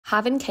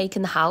Having cake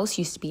in the house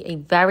used to be a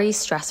very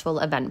stressful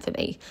event for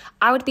me.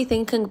 I would be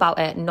thinking about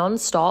it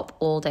non-stop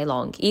all day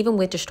long, even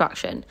with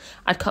distraction.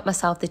 I'd cut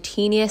myself the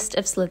teeniest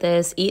of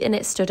slithers, eating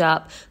it stood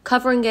up,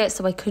 covering it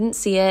so I couldn't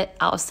see it,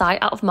 out of sight,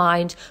 out of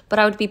mind, but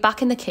I would be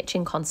back in the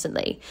kitchen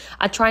constantly.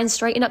 I'd try and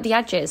straighten up the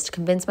edges to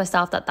convince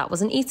myself that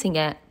wasn't eating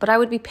it, but I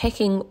would be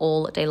picking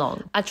all day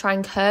long. I'd try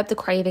and curb the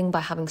craving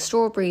by having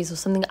strawberries or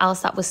something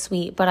else that was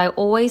sweet, but I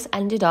always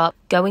ended up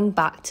going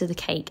back to the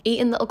cake.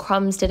 Eating little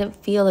crumbs didn't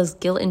feel as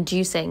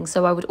guilt-inducing,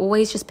 so I would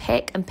always just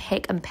pick and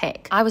pick and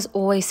pick. I was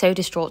always so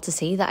distraught to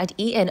see that I'd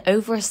eaten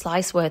over a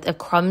slice worth of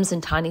crumbs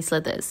and tiny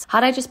slithers.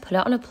 Had I just put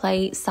it on a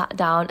plate, sat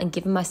down and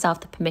given myself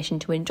the permission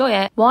to enjoy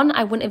it, one,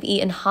 I wouldn't have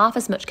eaten half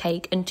as much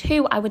cake, and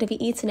two, I would have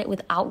eaten it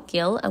without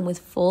guilt and with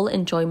full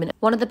enjoyment.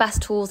 One of the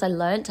best tools I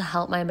learned to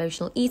help my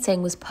emotional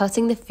eating was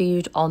putting the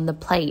food on the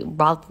plate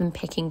rather than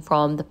picking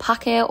from the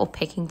packet or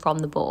picking from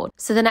the board.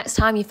 So the next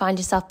time you find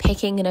yourself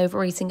picking and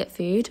overeating at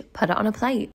food, put it on a plate.